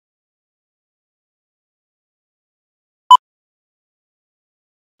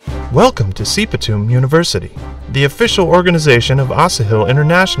Welcome to CPTUM University, the official organization of ASAIHL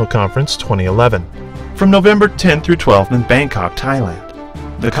International Conference 2011, from November 10 through 12 in Bangkok,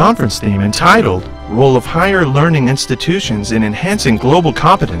 Thailand. The conference theme entitled Role of Higher Learning Institutions in Enhancing Global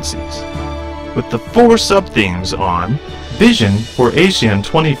Competencies, with the 4 sub-themes on Vision for ASEAN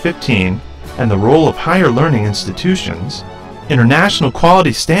 2015 and the Role of Higher Learning Institutions, International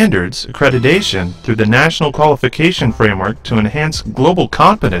Quality Standards Accreditation through the National Qualification Framework to Enhance Global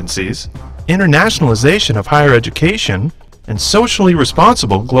Competencies, Internationalization of Higher Education, and Socially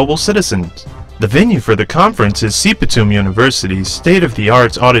Responsible Global Citizens. The venue for the conference is CPTUM University's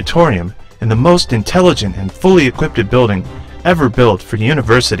state-of-the-art auditorium in the most intelligent and fully equipped building ever built for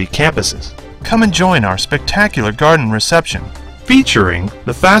university campuses. Come and join our spectacular garden reception, featuring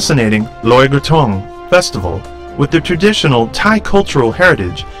the fascinating Loi Krathong Festival, with their traditional Thai cultural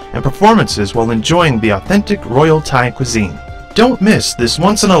heritage and performances while enjoying the authentic Royal Thai cuisine. Don't miss this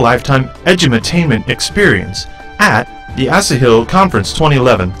once-in-a-lifetime edutainment experience at the ASAIHL Conference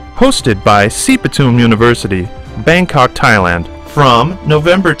 2011, hosted by CPTUM University, Bangkok, Thailand, from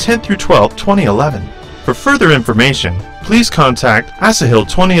November 10 through 12, 2011. For further information, please contact ASAIHL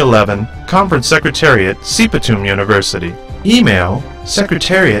 2011 Conference Secretariat, CPTUM University. Email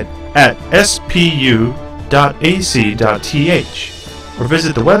secretariat@spu.ac.th or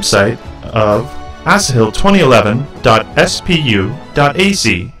visit the website of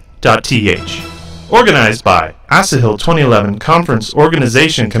asaihil2011.spu.ac.th. Organized by ASAIHL 2011 Conference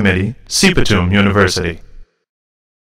Organization Committee, CPTUM University.